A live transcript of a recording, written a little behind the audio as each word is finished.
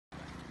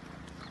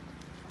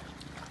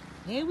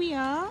Here we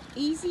are,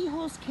 Easy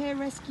Horse Care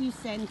Rescue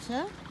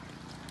Centre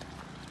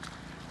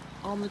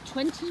on the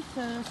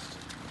 21st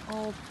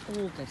of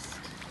August,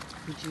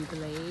 would you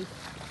believe?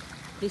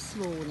 This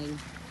morning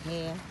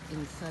here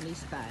in sunny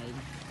Spain.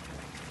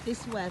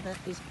 This weather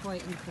is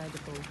quite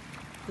incredible.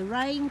 The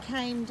rain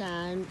came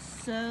down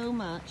so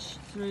much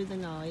through the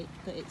night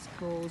that it's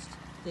caused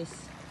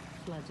this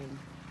flooding.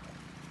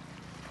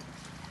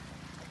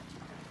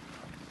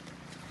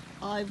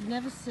 I've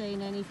never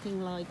seen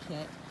anything like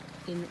it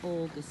in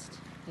August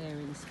here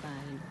in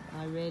Spain.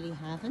 I really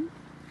haven't.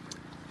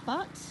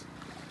 But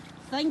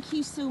thank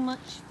you so much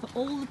for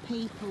all the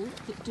people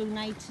that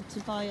donated to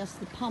buy us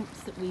the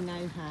pumps that we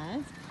now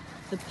have.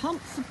 The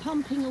pumps are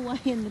pumping away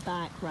in the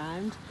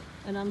background,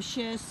 and I'm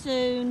sure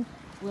soon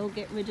we'll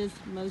get rid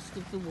of most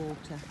of the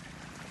water.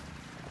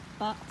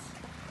 But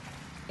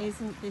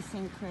isn't this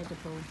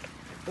incredible?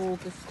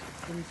 August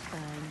in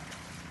Spain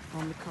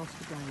on the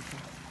Costa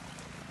Blanca.